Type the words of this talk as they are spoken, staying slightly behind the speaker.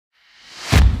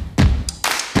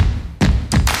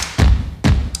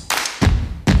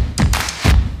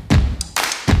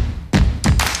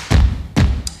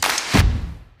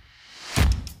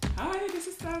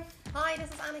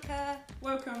Annika.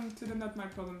 Welcome to the Not My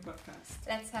Problem podcast.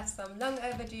 Let's have some long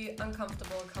overdue,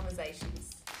 uncomfortable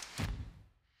conversations.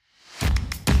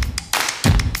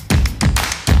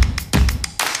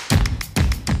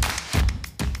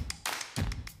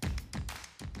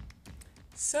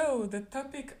 So, the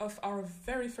topic of our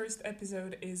very first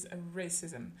episode is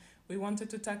racism. We wanted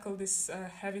to tackle this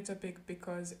heavy topic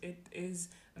because it is,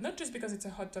 not just because it's a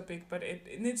hot topic, but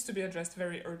it needs to be addressed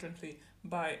very urgently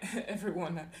by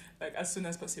everyone, like as soon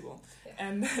as possible. Yeah.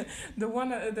 And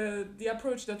the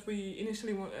approach that we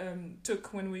initially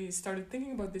took when we started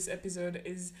thinking about this episode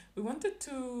is we wanted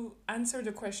to answer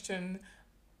the question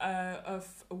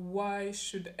of why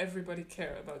should everybody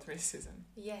care about racism?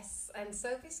 Yes, and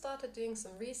so we started doing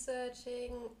some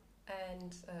researching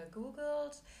and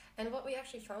Googled, and what we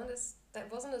actually found is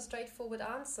that wasn't a straightforward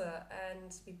answer,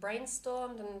 and we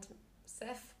brainstormed and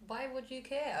Seth, why would you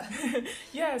care?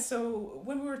 Yeah, so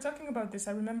when we were talking about this,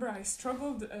 I remember I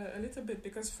struggled a little bit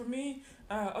because for me,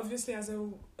 obviously as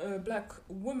a black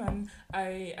woman,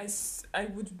 I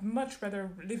would much rather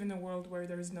live in a world where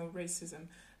there is no racism.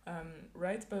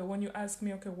 Right? But when you ask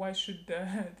me, okay, why should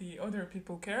the other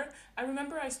people care? I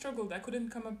remember I struggled. I couldn't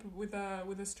come up with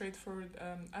a straightforward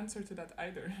answer to that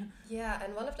either. Yeah,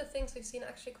 and one of the things we've seen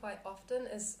actually quite often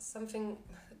is something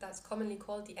that's commonly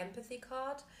called the empathy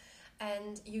card.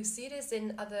 And you see this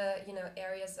in other,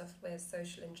 areas of where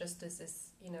social injustice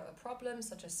is, a problem,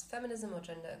 such as feminism or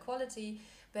gender equality,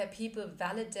 where people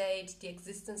validate the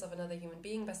existence of another human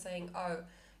being by saying,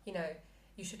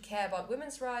 you should care about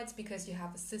women's rights because you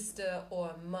have a sister or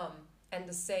a mum. And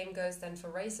the same goes then for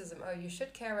racism. Oh, you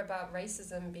should care about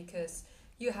racism because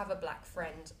you have a black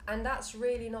friend. And that's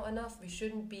really not enough. We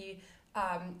shouldn't be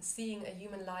seeing a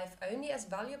human life only as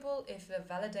valuable if we're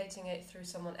validating it through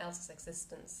someone else's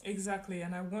existence. Exactly.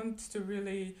 And I want to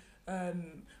really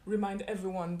remind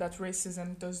everyone that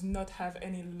racism does not have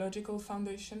any logical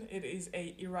foundation. It is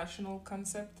a irrational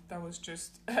concept that was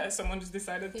just someone just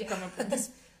decided to come up with this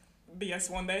BS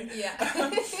one day.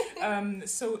 Yeah.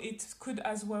 So it could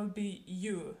as well be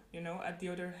you, at the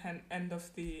other end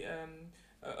of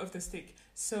the stick.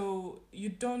 So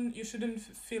you shouldn't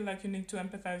feel like you need to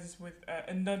empathize with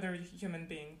another human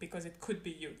being because it could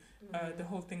be you. Mm-hmm. The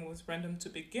whole thing was random to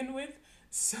begin with.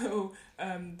 So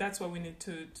that's why we need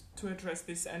to address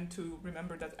this and to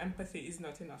remember that empathy is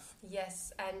not enough.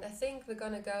 Yes, and I think we're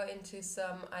going to go into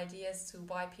some ideas to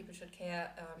why people should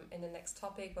care in the next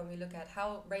topic when we look at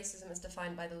how racism is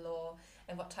defined by the law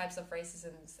and what types of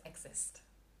racisms exist.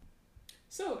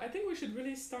 So I think we should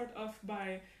really start off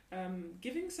by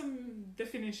giving some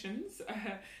definitions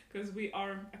because we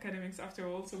are academics after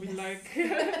all, so we like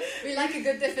we like a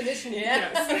good definition,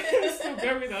 yeah. Yes. So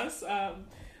bear with us.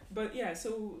 But yeah,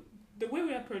 so the way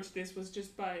we approached this was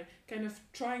just by kind of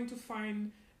trying to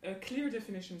find clear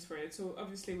definitions for it. So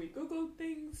obviously we Googled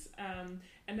things and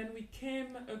then we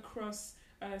came across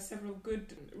several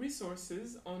good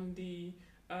resources on the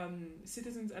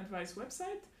Citizens Advice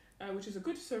website, which is a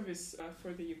good service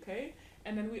for the UK.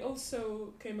 And then we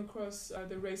also came across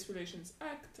the Race Relations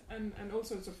Act and all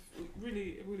sorts of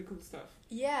really, really cool stuff.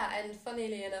 Yeah, and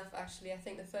funnily enough, actually, I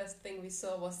think the first thing we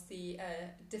saw was the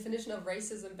definition of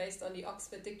racism based on the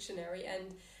Oxford Dictionary,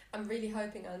 and I'm really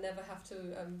hoping I'll never have to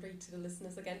read to the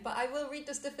listeners again, but I will read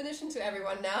this definition to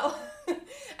everyone now.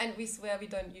 And we swear we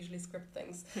don't usually script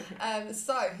things.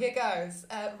 So here goes.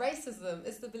 Racism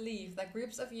is the belief that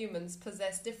groups of humans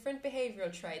possess different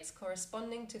behavioral traits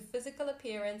corresponding to physical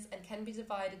appearance and can be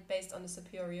divided based on the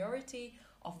superiority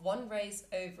of one race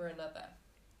over another.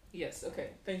 Yes,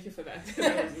 okay. Thank you for that.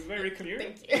 That was very clear.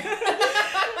 Thank you.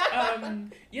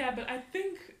 Yeah, but I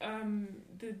think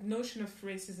the notion of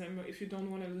racism, if you don't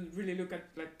want to really look at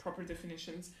like proper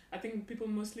definitions, I think people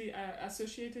mostly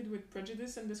associate it with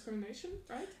prejudice and discrimination,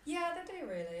 right? Yeah, they do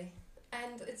really.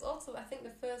 And it's also, I think,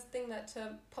 the first thing that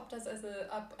popped us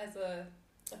up as a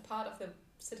part of the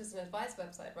Citizen Advice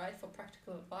website, right? For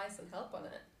practical advice and help on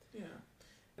it. Yeah.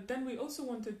 But then we also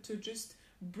wanted to just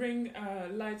bring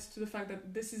light to the fact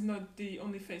that this is not the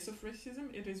only face of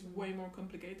racism. It is way more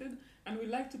complicated, and we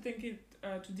like to think it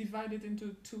to divide it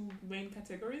into two main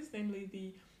categories, namely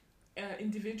the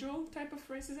individual type of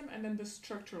racism and then the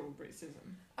structural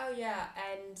racism. Oh yeah,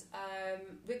 and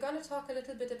we're going to talk a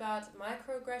little bit about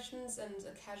microaggressions and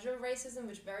casual racism,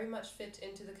 which very much fit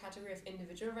into the category of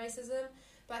individual racism.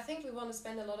 But I think we want to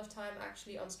spend a lot of time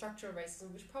actually on structural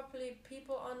racism, which probably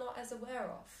people are not as aware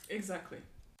of. Exactly.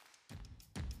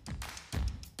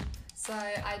 So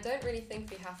I don't really think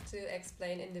we have to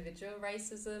explain individual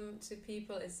racism to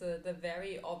people. It's the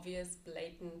very obvious,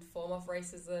 blatant form of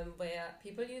racism where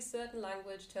people use certain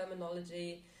language,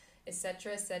 terminology,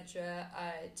 etc.,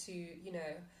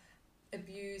 to,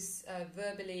 abuse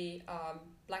verbally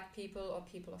black people or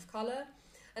people of color.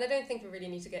 And I don't think we really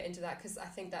need to get into that because I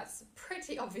think that's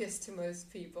pretty obvious to most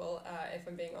people, if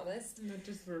I'm being honest. Not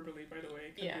just verbally, by the way,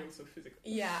 it can be also physical.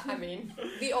 Yeah, I mean,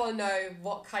 we all know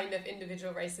what kind of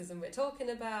individual racism we're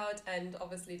talking about, and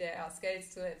obviously there are scales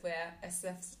to it where, as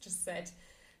Steph just said,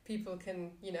 people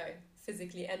can, you know,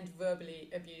 physically and verbally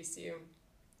abuse you.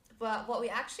 But what we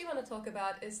actually want to talk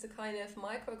about is the kind of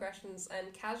microaggressions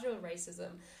and casual racism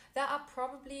that are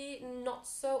probably not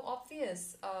so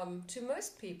obvious to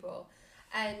most people.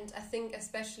 And I think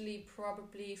especially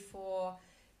probably for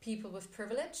people with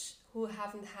privilege who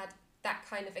haven't had that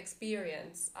kind of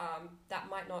experience, that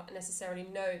might not necessarily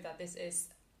know that this is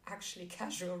actually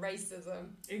casual racism.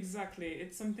 Exactly.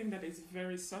 It's something that is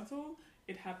very subtle.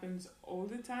 It happens all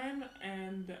the time,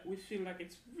 and we feel like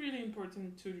it's really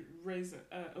important to raise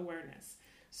awareness.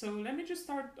 So let me just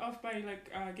start off by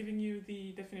giving you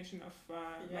the definition of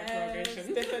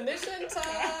microaggression. Definition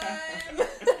time!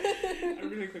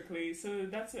 Really quickly. So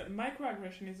that's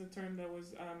microaggression is a term that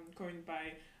was coined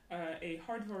by a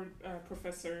Harvard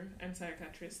professor and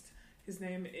psychiatrist. His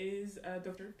name is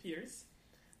Dr. Pierce,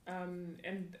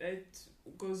 and it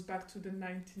goes back to the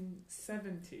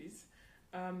 1970s.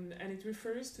 And it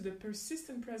refers to the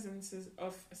persistent presences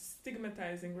of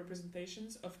stigmatizing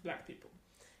representations of black people.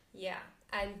 Yeah,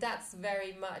 and that's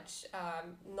very much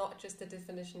not just a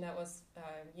definition that was,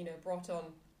 brought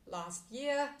on last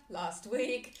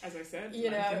week. As I said,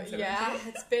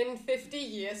 it's been 50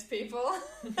 years, people.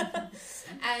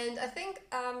 And I think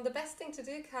the best thing to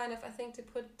do, to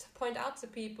point out to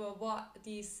people what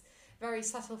these very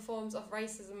subtle forms of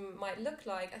racism might look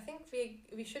like. I think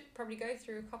we should probably go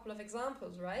through a couple of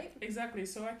examples, right? Exactly.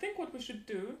 So I think what we should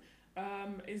do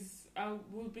is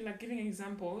we'll be giving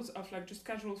examples of just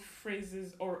casual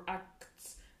phrases or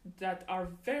acts that are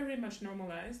very much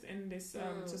normalized in this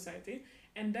society.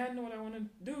 And then what I want to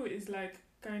do is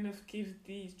kind of give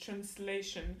the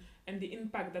translation and the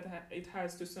impact that it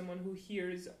has to someone who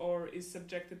hears or is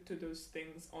subjected to those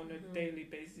things on a daily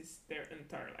basis their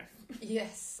entire life.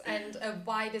 Yes, and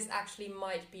why this actually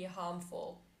might be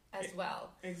harmful as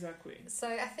well. Exactly. So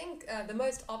I think the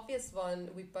most obvious one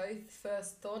we both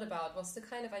first thought about was the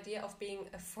kind of idea of being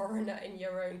a foreigner in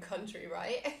your own country,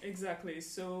 right? Exactly.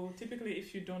 So typically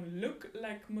if you don't look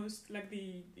like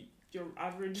your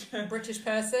average British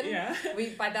person. Yeah.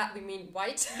 By that we mean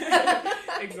white.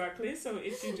 Exactly. So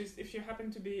if you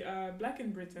happen to be black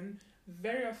in Britain,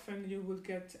 very often you will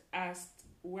get asked,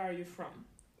 where are you from?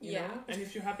 You know? And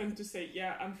if you happen to say,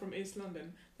 yeah, I'm from East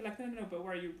London, they're like, no, but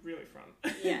where are you really from?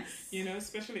 Yes.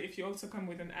 Especially if you also come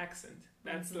with an accent.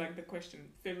 That's the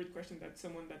favorite question that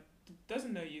someone that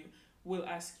doesn't know you will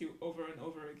ask you over and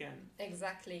over again.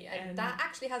 Exactly. And that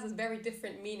actually has a very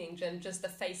different meaning than just the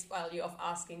face value of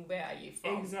asking, where are you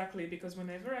from? Exactly, because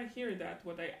whenever I hear that,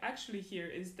 what I actually hear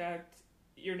is that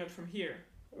you're not from here.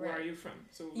 Right. Where are you from?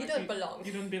 So you don't belong.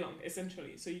 You don't belong,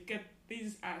 essentially. So you get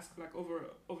these asked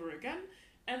over again,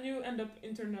 and you end up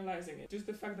internalizing it. Just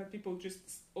the fact that people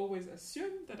just always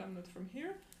assume that I'm not from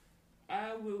here,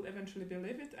 I will eventually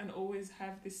believe it and always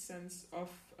have this sense of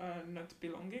not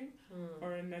belonging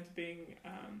or not being,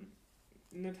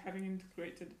 not having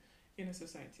integrated in a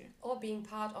society. Or being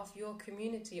part of your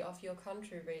community, of your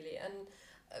country, really. And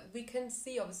we can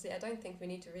see, obviously, I don't think we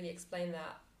need to really explain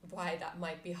that, why that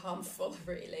might be harmful,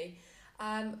 really.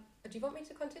 Do you want me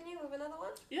to continue with another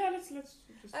one? Yeah, let's just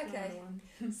okay. Another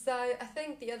one. So I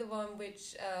think the other one,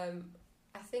 which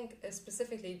I think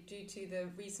specifically due to the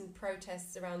recent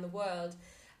protests around the world,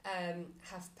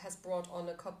 has brought on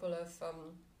a couple of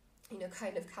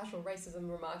kind of casual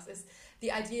racism remarks, is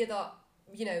the idea that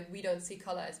we don't see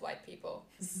color as white people.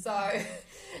 So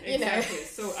exactly.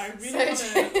 So I really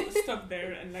want to stop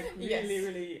there and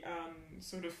really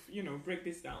sort of break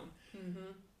this down.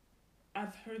 Mm-hmm.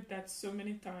 I've heard that so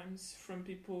many times from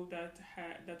people that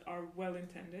are well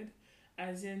intended.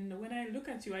 As in, when I look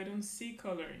at you, I don't see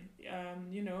color.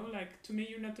 To me,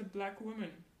 you're not a black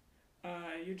woman.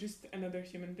 You're just another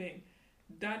human being.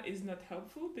 That is not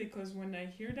helpful, because when I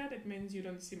hear that, it means you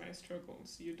don't see my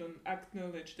struggles. You don't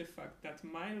acknowledge the fact that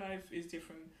my life is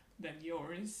different than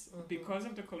yours because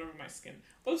of the color of my skin.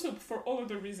 Also, for all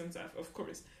other reasons, of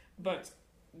course. But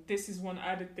this is one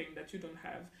added thing that you don't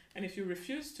have. And if you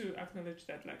refuse to acknowledge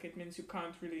that, it means you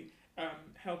can't really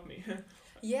help me.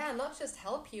 Yeah, not just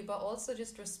help you, but also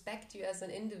just respect you as an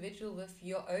individual with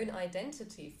your own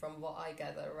identity, from what I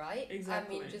gather, right?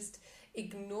 Exactly. I mean, just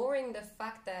ignoring the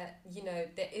fact that,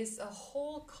 there is a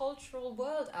whole cultural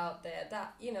world out there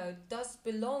that, does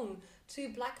belong to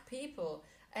black people.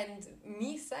 And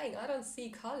me saying I don't see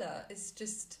color is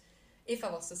just, If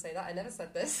I was to say that, I never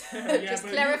said this. Yeah, Just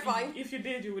but clarifying. if you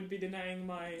did, you would be denying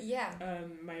my Yeah.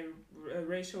 my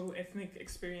racial ethnic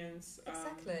experience.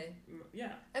 Exactly.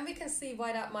 Yeah. And we can see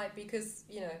why that might be, because,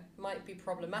 you know, might be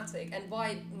problematic, and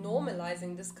why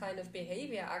normalizing this kind of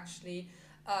behavior actually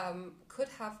could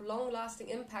have long-lasting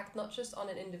impact, not just on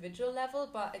an individual level,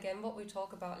 but again, what we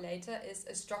talk about later is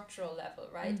a structural level,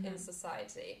 right, in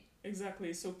society.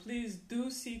 Exactly. So please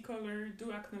do see color,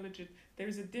 do acknowledge it. There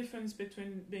is a difference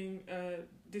between being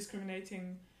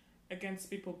discriminating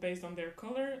against people based on their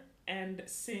color and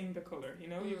seeing the color. You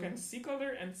know, you can see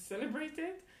color and celebrate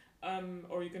it,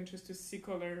 or you can choose to see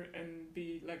color and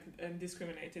be like and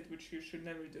discriminate it, which you should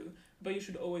never do. But you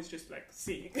should always just like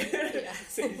see. Yeah.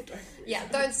 See it, like, Yeah,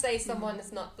 don't say someone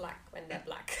is not black when they're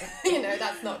black. You know,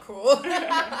 that's not cool.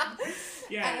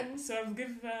 Yeah. So I'll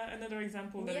give another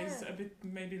example that is Yeah. a bit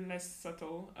maybe less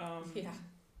subtle. Yeah.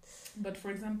 But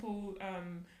for example,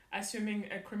 assuming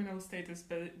a criminal status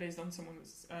based on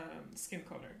someone's skin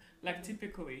color, like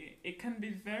typically it can be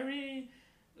very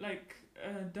like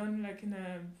done like in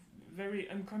a very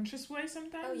unconscious way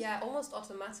sometimes. Oh yeah, almost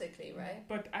automatically, right?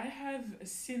 But I have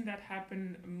seen that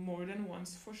happen more than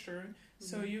once for sure.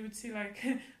 So you would see like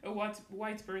a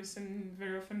white person,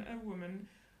 very often a woman,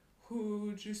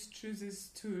 who just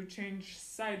chooses to change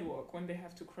sidewalk when they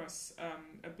have to cross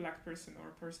a black person or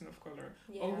a person of color,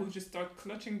 or who just start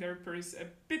clutching their purse a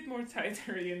bit more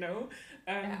tighter, you know,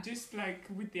 just like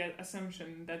with the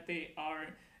assumption that they are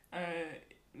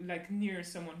like near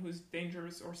someone who's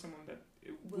dangerous or someone that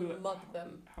will mug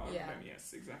them. Harm them.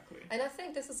 Yes, exactly. And I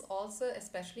think this is also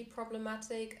especially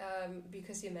problematic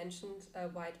because you mentioned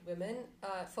white women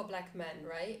for black men,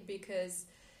 right? Because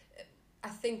I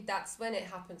think that's when it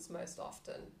happens most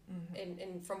often.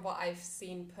 In from what I've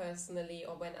seen personally,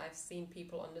 or when I've seen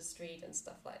people on the street and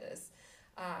stuff like this.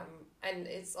 And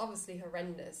it's obviously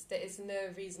horrendous. There is no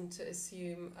reason to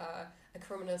assume a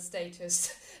criminal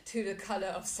status to the color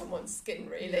of someone's skin,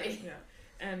 really. Yeah.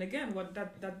 And again, what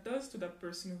that does to that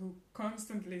person who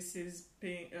constantly sees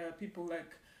people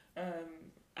like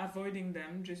avoiding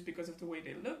them just because of the way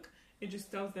they look, it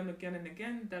just tells them again and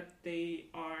again that they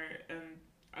are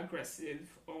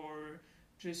aggressive or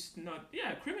just not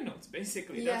criminals,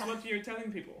 basically. That's what you're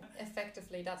telling people.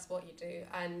 Effectively, that's what you do.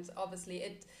 And obviously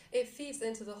it feeds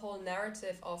into the whole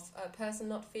narrative of a person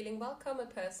not feeling welcome, a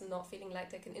person not feeling like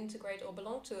they can integrate or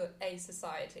belong to a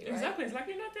society, right? Exactly. It's like,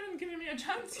 you're not even giving me a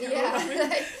chance.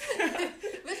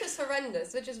 Which is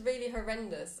horrendous, which is really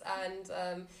horrendous. And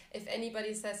if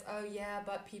anybody says, oh yeah,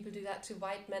 but people do that to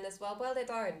white men as well, they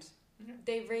don't.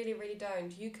 They really, really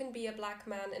don't. You can be a black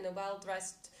man in a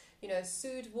well-dressed,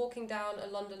 suit walking down a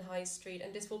London high street,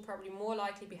 and this will probably more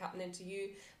likely be happening to you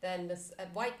than a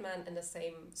white man in the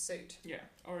same suit. Yeah,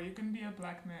 or you can be a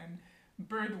black man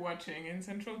bird watching in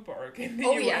Central Park in the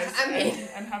US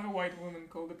and have a white woman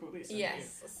call the police.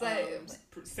 Yes,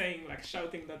 saying, like,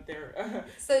 shouting that they're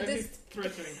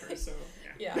threatening her. So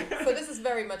so this is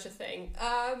very much a thing.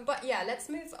 But yeah, let's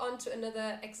move on to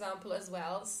another example as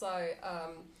well. So.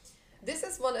 This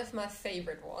is one of my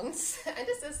favorite ones, and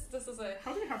this is a...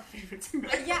 How do you have favorites?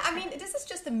 This is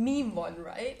just a meme one,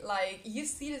 right? Like, you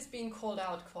see this being called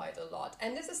out quite a lot,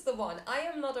 and this is the one. I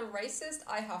am not a racist,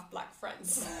 I have black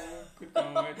friends. Oh, good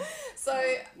God. So...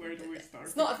 Where do we start?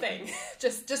 It's not a thing.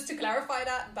 Just to clarify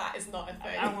that is not a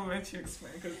thing. I will let you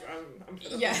explain, because I'm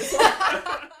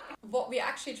What we're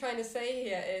actually trying to say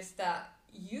here is that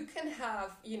you can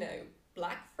have,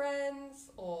 black friends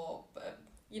or...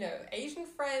 Asian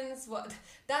friends,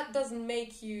 that doesn't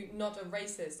make you not a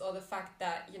racist, or the fact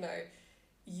that,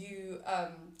 you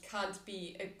can't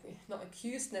be, not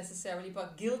accused necessarily,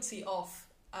 but guilty of,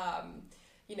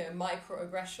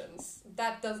 microaggressions.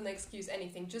 That doesn't excuse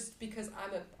anything. Just because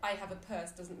I have a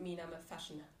purse doesn't mean I'm a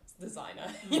fashion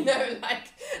designer.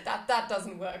 That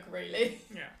doesn't work, really.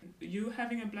 Yeah. You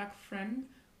having a black friend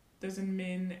doesn't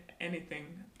mean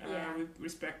anything with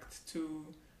respect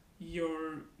to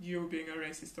you're being a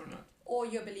racist or not, or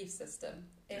your belief system.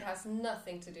 It has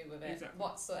nothing to do with it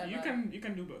whatsoever. You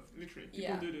can do both, literally.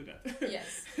 People do that.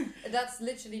 Yes, that's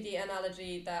literally the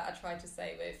analogy that I tried to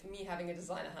say with me having a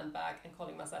designer handbag and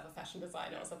calling myself a fashion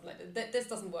designer or something like that. This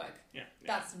doesn't work.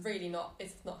 That's really not.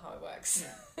 It's not how it works.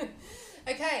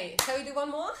 Okay, shall we do one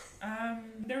more?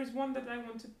 There's one that I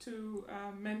wanted to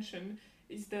mention.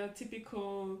 Is the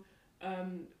typical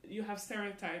you have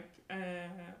stereotype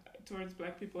towards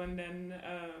black people, and then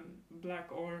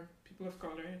black or people of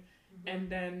color, and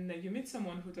then you meet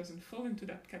someone who doesn't fall into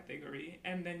that category,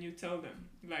 and then you tell them,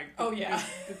 like,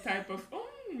 the type of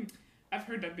I've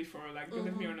heard that before, like,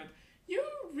 believe me or not, you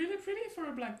really pretty for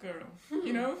a black girl.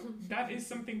 You know, that is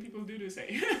something people do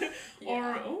say.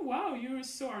 Or, oh, wow, you're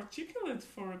so articulate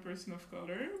for a person of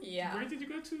color. Yeah. Where did you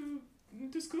go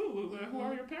to school? Who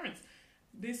are your parents?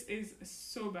 This is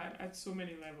so bad at so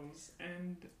many levels.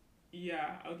 And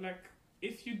yeah, I would like,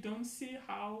 if you don't see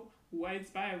how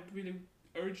widespread, I would really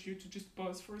urge you to just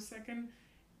pause for a second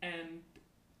and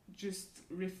just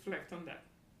reflect on that.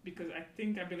 Because I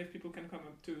believe people can come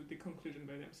up to the conclusion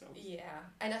by themselves. Yeah,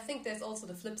 and I think there's also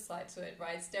the flip side to it,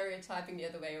 right? Stereotyping the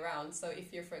other way around. So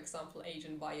if you're, for example,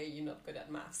 Asian, why are you not good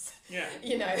at maths? Yeah.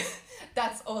 You know,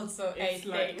 that's also it's a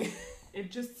like, thing. It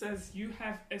just says you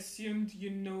have assumed you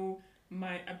know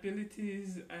my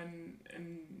abilities and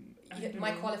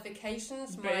my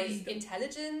qualifications, my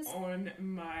intelligence, on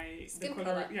my skin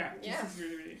color. Yeah, this is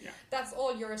really That's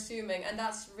all you're assuming, and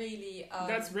that's really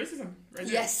that's racism, right?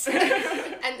 Yes.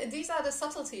 And these are the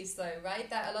subtleties, though, right?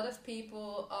 That a lot of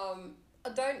people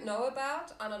don't know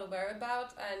about, are not aware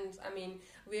about, and I mean,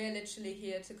 we're literally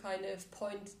here to kind of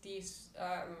point these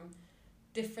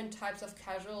different types of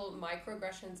casual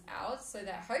microaggressions out, so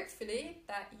that hopefully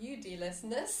that you, dear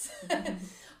listeners,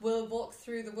 will walk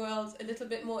through the world a little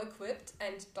bit more equipped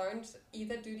and don't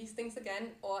either do these things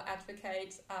again or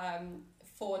advocate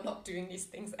for not doing these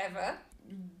things ever.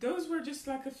 Those were just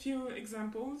like a few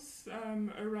examples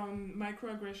around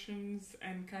microaggressions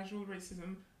and casual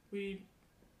racism. We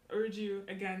urge you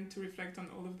again to reflect on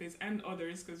all of this and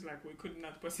others, because like we could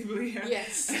not possibly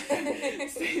yes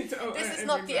state this is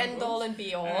not the end all and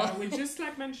be all. We just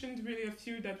like mentioned really a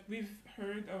few that we've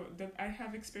heard or that I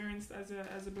have experienced as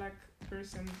a black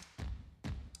person.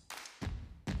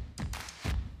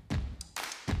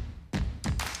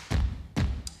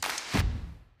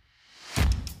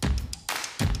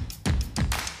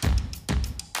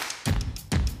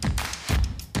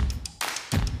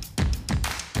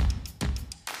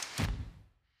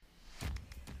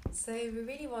 So we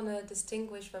really want to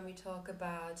distinguish when we talk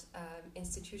about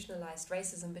institutionalized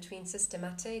racism between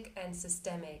systematic and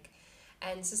systemic.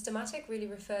 And systematic really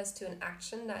refers to an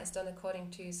action that is done according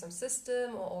to some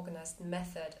system or organized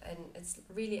method. And it's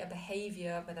really a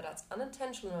behavior, whether that's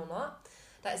unintentional or not,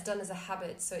 that is done as a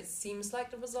habit. So it seems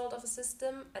like the result of a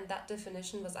system. And that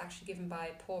definition was actually given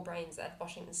by Paul Brains at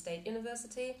Washington State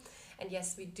University. And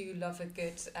yes, we do love a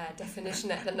good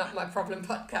definition at the Not My Problem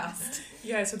podcast.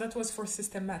 Yeah, so that was for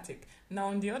systematic. Now,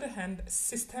 on the other hand,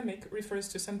 systemic refers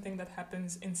to something that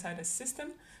happens inside a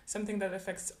system, something that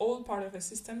affects all part of a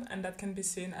system, and that can be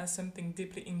seen as something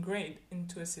deeply ingrained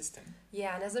into a system.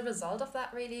 Yeah, and as a result of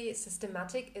that, really,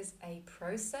 systematic is a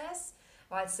process,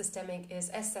 while systemic is,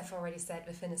 as Steph already said,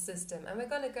 within a system. And we're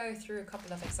going to go through a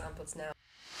couple of examples now.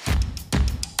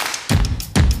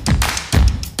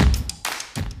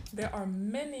 There are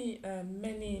many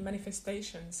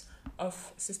manifestations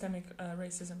of systemic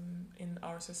racism in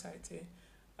our society.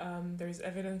 There is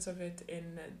evidence of it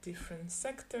in different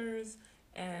sectors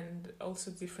and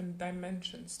also different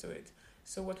dimensions to it.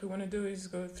 So what we want to do is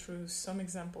go through some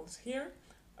examples here,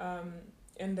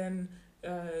 and then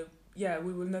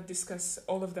we will not discuss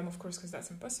all of them, of course, because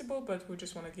that's impossible, but we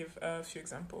just want to give a few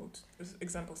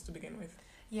examples to begin with.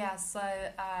 Yeah, so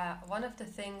one of the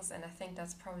things, and I think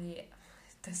that's probably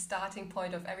the starting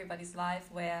point of everybody's life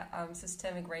where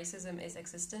systemic racism is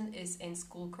existent, is in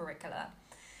school curricula.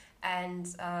 And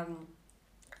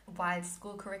while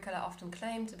school curricula often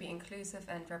claim to be inclusive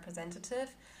and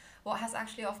representative, what has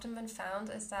actually often been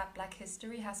found is that Black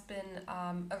history has been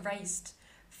erased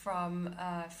from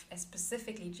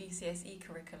specifically GCSE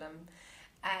curriculum.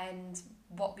 And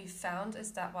what we found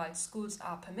is that while schools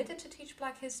are permitted to teach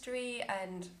Black history,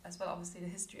 and as well obviously the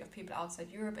history of people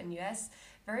outside Europe and US,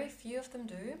 very few of them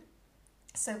do.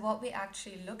 So what we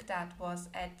actually looked at was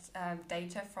at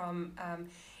data from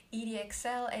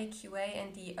EDXL, AQA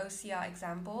and the OCR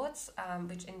exam boards,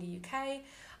 which in the UK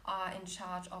are in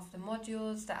charge of the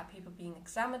modules that are people being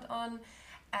examined on.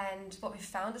 And what we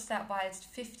found is that whilst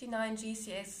 59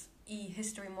 GCSE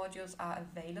history modules are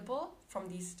available from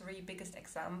these three biggest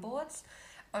exam boards,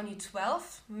 only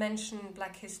 12 mention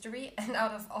Black history, and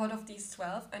out of these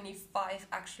 12, only 5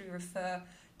 actually refer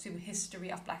to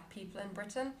history of Black people in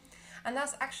Britain. And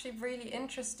that's actually really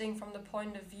interesting from the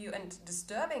point of view, and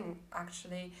disturbing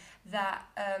actually, that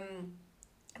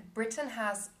Britain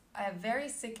has a very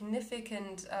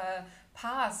significant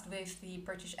past with the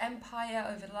British Empire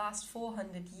over the last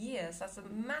 400 years. That's a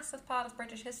massive part of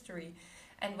British history.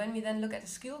 And when we then look at the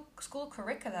school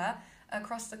curricula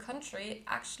across the country,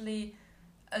 actually,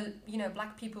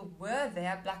 Black people were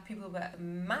there. Black people were a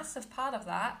massive part of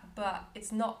that, but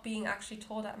it's not being actually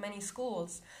taught at many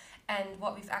schools. And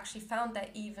what we've actually found,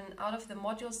 that even out of the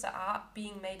modules that are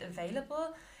being made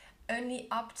available, only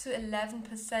up to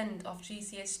 11% of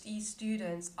GCSE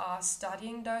students are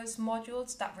studying those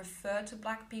modules that refer to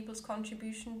Black people's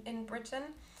contribution in Britain.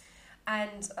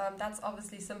 And that's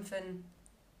obviously something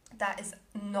that is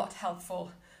not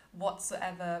helpful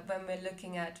whatsoever when we're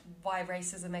looking at why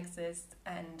racism exists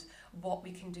and what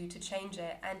we can do to change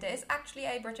it. And there is actually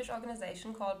a British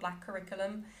organisation called Black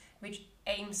Curriculum, which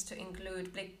aims to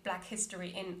include Black history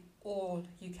in all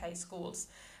UK schools.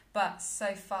 But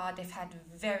so far they've had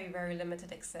very, very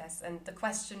limited access. And the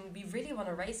question we really want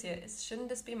to raise here is, shouldn't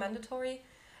this be mandatory?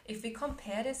 If we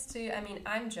compare this to, I mean,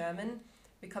 I'm German,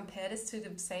 we compare this to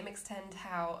the same extent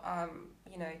how,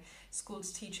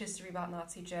 schools teach history about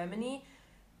Nazi Germany.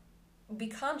 We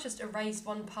can't just erase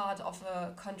one part of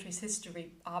a country's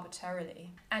history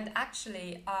arbitrarily. And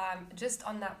actually, just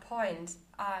on that point,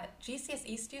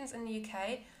 GCSE students in the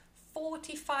UK,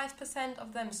 45%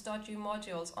 of them study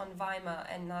modules on Weimar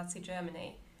and Nazi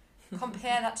Germany.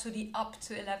 Compare that to the up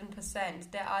to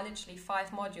 11%. There are literally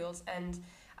 5 modules, and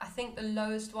I think the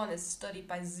lowest one is studied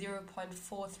by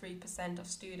 0.43% of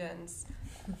students.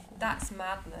 That's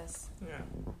madness. Yeah,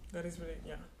 that is really,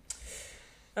 yeah.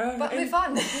 But we're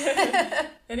fun.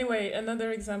 Anyway,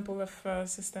 another example of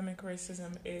systemic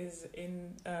racism is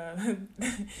in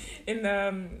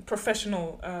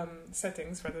professional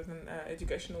settings rather than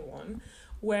educational one,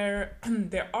 where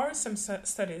there are some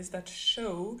studies that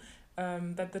show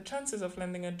that the chances of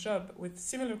landing a job with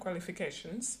similar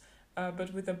qualifications,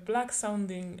 but with a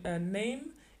Black-sounding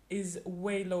name, is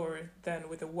way lower than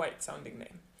with a white-sounding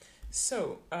name.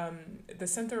 So, the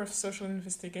Center of Social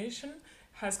Investigation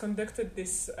has conducted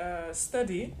this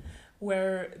study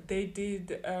where they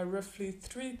did roughly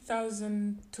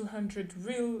 3,200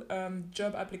 real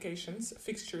job applications,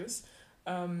 fixtures,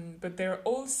 but they're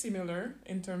all similar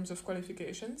in terms of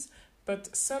qualifications,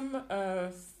 but some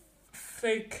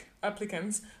fake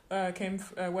applicants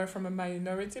were from a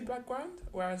minority background,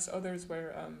 whereas others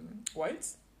were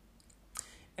white.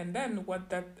 And then what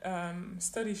that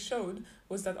study showed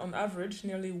was that on average,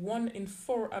 nearly 1 in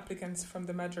 4 applicants from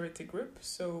the majority group,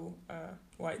 so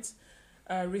whites,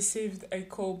 received a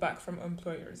call back from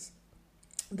employers.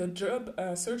 The job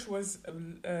search was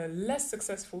less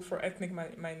successful for ethnic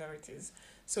minorities.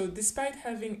 So despite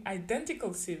having identical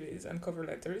CVs and cover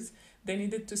letters, they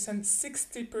needed to send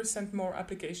 60% more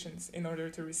applications in order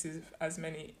to receive as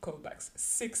many callbacks.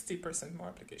 60% more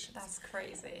applications. That's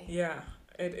crazy. Yeah.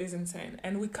 It is insane.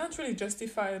 And we can't really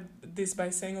justify this by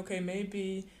saying, okay,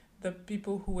 maybe the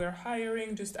people who were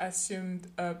hiring just assumed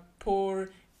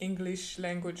poor English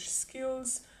language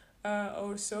skills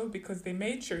or so, because they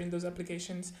made sure in those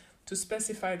applications to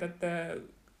specify that the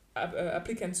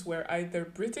applicants were either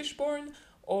British born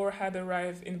or had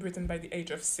arrived in Britain by the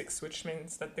age of 6, which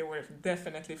means that they were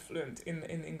definitely fluent in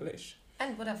English.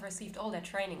 And would have received all their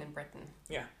training in Britain.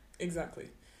 Yeah, exactly.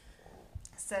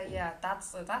 So yeah,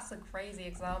 that's a crazy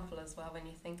example as well when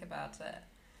you think about it.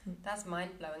 That's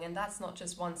mind-blowing, and that's not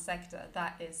just one sector,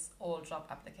 that is all job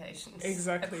applications.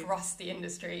 Exactly. Across the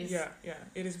industries. Yeah,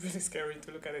 it is really scary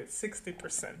to look at it,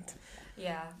 60%.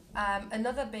 Yeah.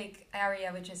 Another big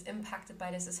area which is impacted by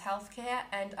this is healthcare,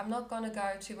 and I'm not going to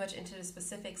go too much into the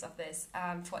specifics of this.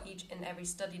 For each and every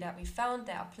study that we found,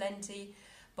 there are plenty.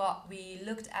 But we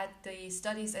looked at the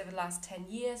studies over the last 10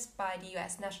 years by the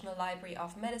US National Library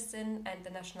of Medicine and the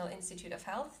National Institute of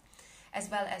Health, as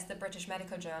well as the British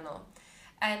Medical Journal.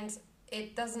 And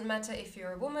it doesn't matter if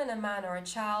you're a woman, a man, or a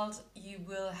child, you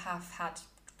will have had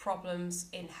problems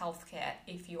in healthcare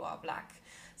if you are Black.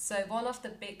 So one of the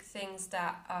big things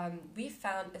that we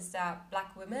found is that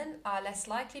Black women are less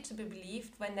likely to be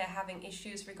believed when they're having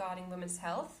issues regarding women's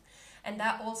health. And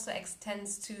that also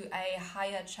extends to a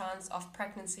higher chance of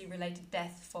pregnancy-related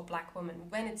death for Black women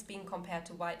when it's being compared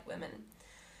to white women.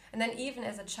 And then even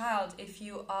as a child, if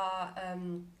you are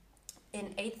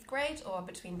in 8th grade or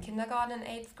between kindergarten and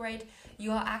 8th grade,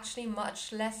 you are actually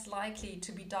much less likely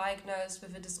to be diagnosed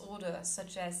with a disorder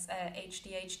such as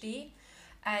ADHD.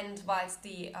 And whilst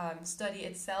the study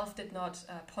itself did not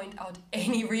point out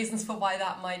any reasons for why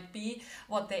that might be,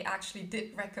 what they actually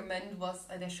did recommend was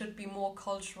there should be more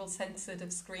cultural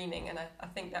sensitive screening, and I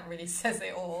think that really says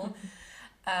it all.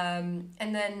 And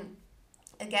then,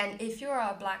 again, if you're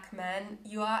a Black man,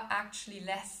 you are actually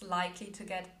less likely to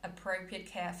get appropriate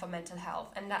care for mental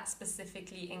health, and that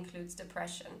specifically includes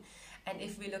depression. And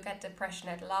if we look at depression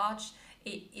at large,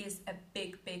 it is a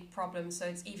big, big problem. So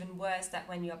it's even worse that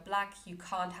when you're Black, you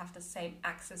can't have the same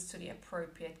access to the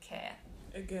appropriate care.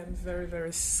 Again, very,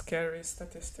 very scary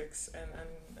statistics and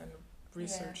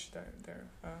research there.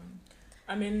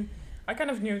 I mean, I kind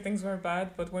of knew things were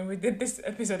bad, but when we did this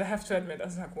episode, I have to admit, I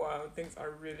was like, wow, things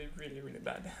are really, really, really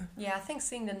bad. Yeah, I think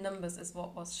seeing the numbers is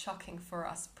what was shocking for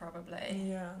us, probably.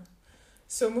 Yeah.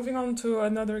 So moving on to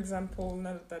another example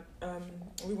now that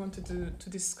we wanted to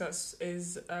discuss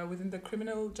is within the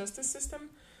criminal justice system.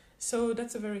 So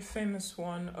that's a very famous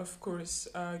one, of course,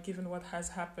 given what has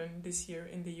happened this year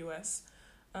in the US.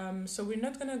 So we're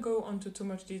not going to go into too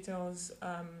much details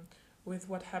with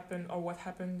what happened or what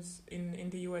happens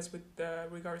in the US with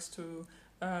regards to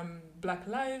Black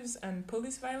lives and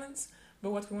police violence.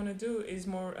 But what we want to do is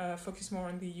more focus more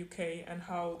on the UK and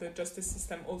how the justice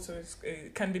system also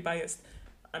can be biased.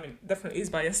 I mean, definitely is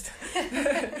biased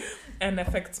and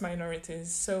affects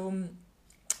minorities. So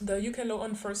the UK law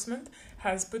enforcement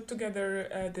has put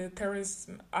together the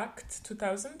Terrorism Act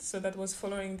 2000. So that was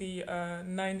following the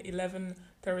 9/11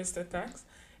 terrorist attacks.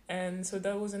 And so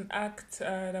that was an act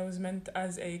that was meant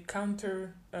as a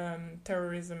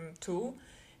counter-terrorism tool.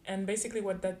 And basically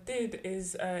what that did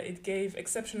is it gave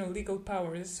exceptional legal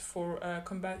powers for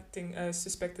combating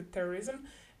suspected terrorism.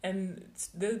 And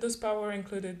those powers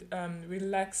included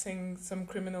relaxing some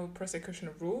criminal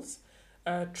prosecution rules,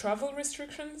 travel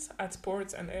restrictions at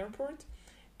ports and airports,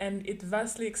 and it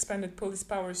vastly expanded police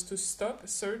powers to stop,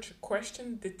 search,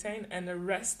 question, detain, and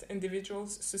arrest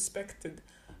individuals suspected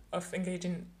of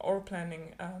engaging or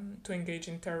planning to engage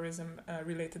in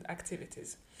terrorism-related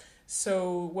activities.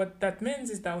 So what that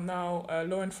means is that now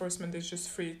law enforcement is just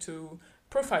free to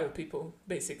profile people,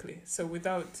 basically. So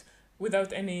without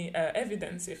any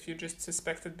evidence, if you're just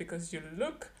suspected because you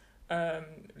look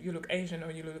Asian or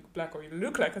you look black or you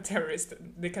look like a terrorist,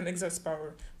 they can exert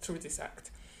power through this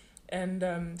act.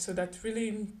 And so that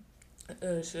really,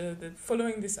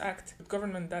 following this act,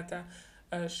 government data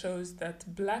shows that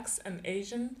blacks and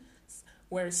Asians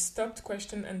were stopped,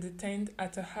 questioned, and detained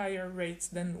at a higher rate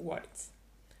than whites.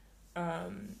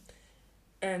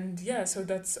 And yeah, so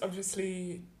that's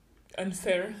obviously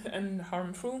unfair and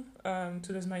harmful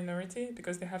to those minority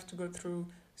because they have to go through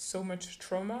so much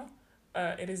trauma.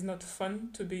 It is not fun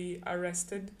to be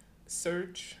arrested,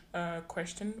 searched,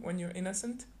 questioned when you're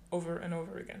innocent over and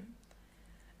over again.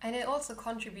 And it also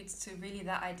contributes to really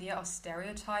that idea of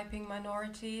stereotyping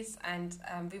minorities, and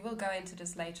we will go into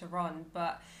this later on,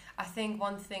 but I think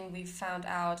one thing we've found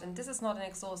out, and this is not an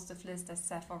exhaustive list as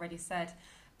Seth already said,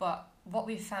 but what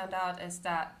we found out is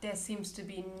that there seems to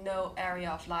be no area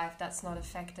of life that's not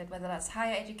affected, whether that's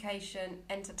higher education,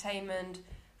 entertainment,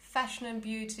 fashion and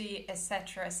beauty,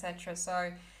 etc., etc.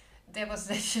 So there was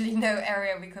literally no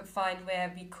area we could find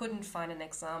where we couldn't find an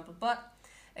example. But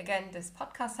again, this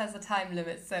podcast has a time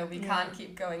limit, so we can't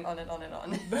keep going on and on and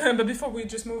on. But before we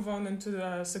just move on into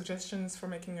the suggestions for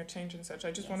making a change and such,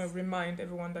 I just want to remind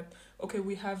everyone that, okay,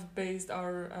 we have based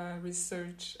our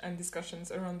research and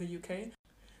discussions around the UK.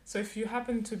 So if you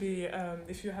happen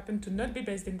to not be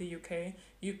based in the UK,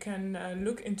 you can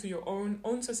look into your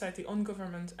own society, own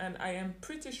government, and I am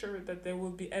pretty sure that there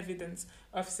will be evidence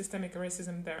of systemic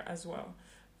racism there as well.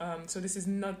 So this is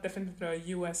not definitely a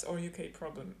US or UK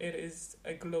problem. It is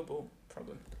a global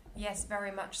problem. Yes,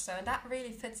 very much so. And that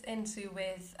really fits into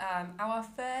with our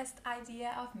first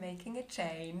idea of making a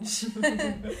change.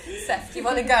 Seth, do you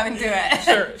want to go and do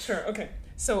it? Sure. Okay.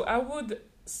 So I would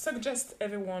suggest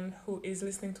everyone who is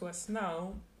listening to us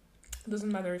now,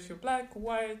 doesn't matter if you're black,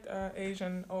 white,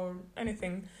 Asian, or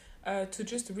anything, to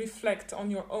just reflect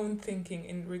on your own thinking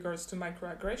in regards to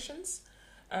microaggressions.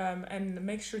 And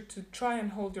make sure to try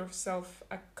and hold yourself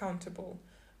accountable.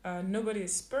 Nobody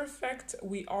is perfect.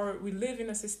 We live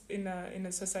in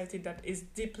a society that is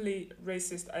deeply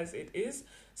racist as it is.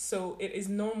 So it is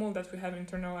normal that we have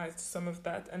internalized some of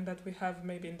that, and that we have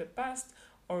maybe in the past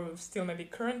or still maybe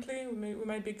currently we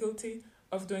might be guilty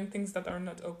of doing things that are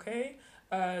not okay.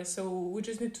 So we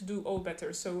just need to do all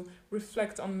better. So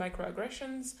reflect on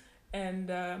microaggressions and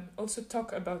also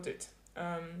talk about it.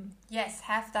 Yes,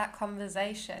 have that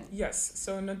conversation. Yes,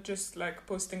 so not just like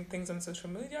posting things on social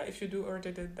media. If you do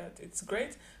already did that, it's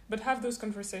great. But have those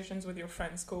conversations with your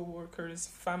friends, co-workers,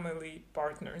 family,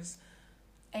 partners.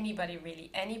 Anybody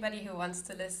really. Anybody who wants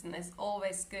to listen. Is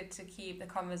always good to keep the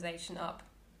conversation up.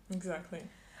 Exactly.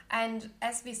 And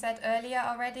as we said earlier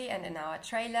already, and in our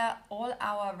trailer, all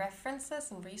our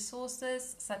references and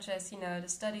resources, such as, the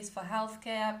studies for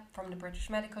healthcare from the British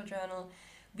Medical Journal,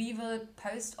 we will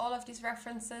post all of these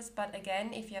references. But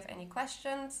again, if you have any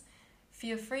questions,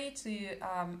 feel free to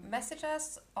message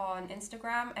us on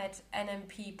Instagram at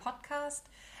NMP Podcast,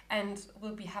 and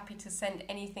we'll be happy to send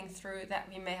anything through that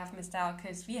we may have missed out,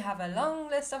 because we have a long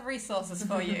list of resources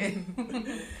for you.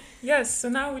 Yes, so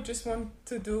now we just want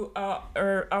to do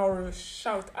our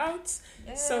shout outs.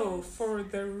 Yes. So for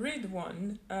the read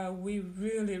one, we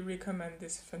really recommend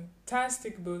this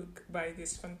fantastic book by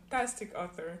this fantastic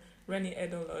author, Rennie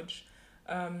Edo-Lodge.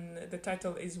 The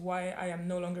title is Why I Am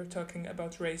No Longer Talking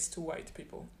About Race to White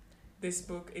People. This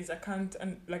book is, I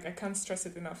can't stress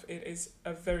it enough, it is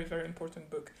a very, very important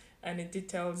book, and it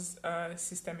details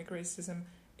systemic racism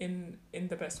in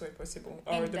the best way possible,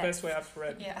 or the best way I've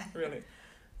read, really.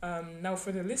 Now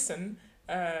for the listen,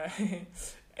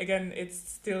 again, it's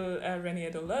still Rennie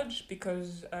Edo-Lodge,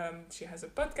 because she has a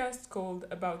podcast called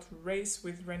About Race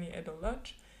with Rennie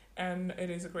Edo-Lodge, and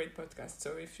it is a great podcast.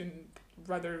 So if you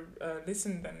rather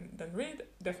listen than read,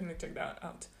 definitely check that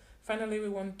out. Finally, we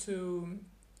want to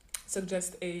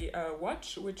suggest a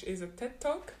watch, which is a TED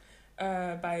Talk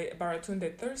by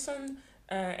Baratunde Thurston,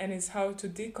 and it's how to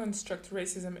deconstruct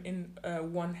racism in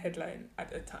one headline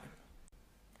at a time.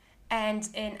 And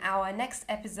in our next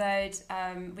episode,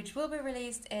 which will be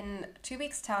released in 2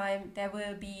 weeks' time, there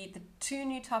will be the 2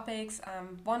 new topics.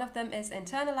 One of them is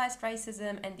internalized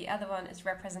racism and the other one is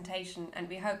representation. And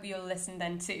we hope you'll listen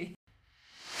then too.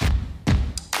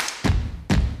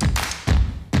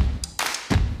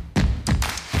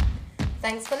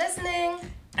 Thanks for listening.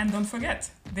 And don't forget,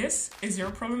 this is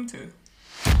your problem too.